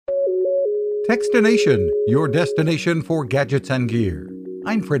Techstination, your destination for gadgets and gear.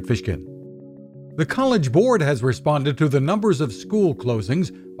 I'm Fred Fishkin. The College Board has responded to the numbers of school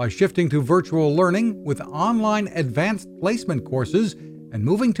closings by shifting to virtual learning with online advanced placement courses and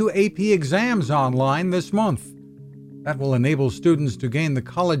moving to AP exams online this month. That will enable students to gain the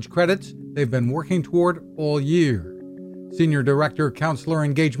college credits they've been working toward all year. Senior Director, Counselor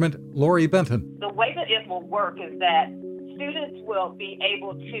Engagement, Lori Benton. The way that it will work is that students will be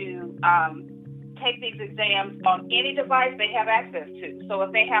able to take these exams on any device they have access to. So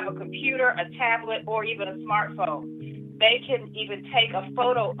if they have a computer, a tablet, or even a smartphone, they can even take a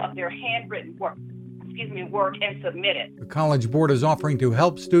photo of their handwritten work and submit it. The College Board is offering to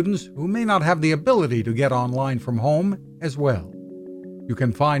help students who may not have the ability to get online from home as well. You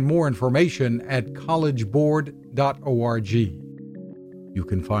can find more information at collegeboard.org. You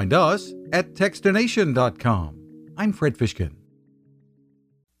can find us at Techstination.com. I'm Fred Fishkin.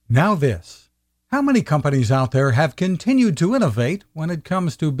 Now this. How many companies out there have continued to innovate when it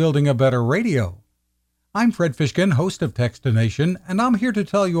comes to building a better radio? I'm Fred Fishkin, host of Techstination, and I'm here to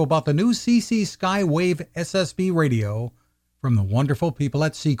tell you about the new CC Skywave SSB radio from the wonderful people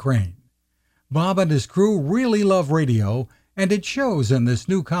at C. Crane. Bob and his crew really love radio, and it shows in this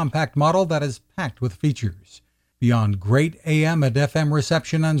new compact model that is packed with features. Beyond great AM and FM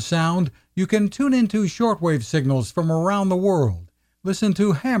reception and sound, you can tune into shortwave signals from around the world, listen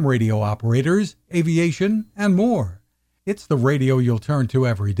to ham radio operators, aviation, and more. It's the radio you'll turn to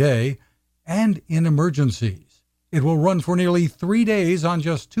every day, and in emergencies. It will run for nearly 3 days on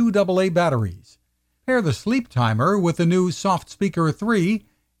just 2 AA batteries. Pair the sleep timer with the new Soft Speaker 3,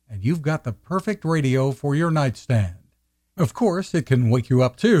 and you've got the perfect radio for your nightstand. Of course, it can wake you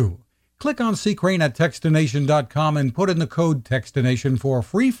up too. Click on C. Crane at Techstination.com and put in the code Techstination for a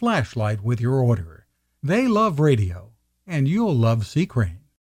free flashlight with your order. They love radio, and you'll love C. Crane.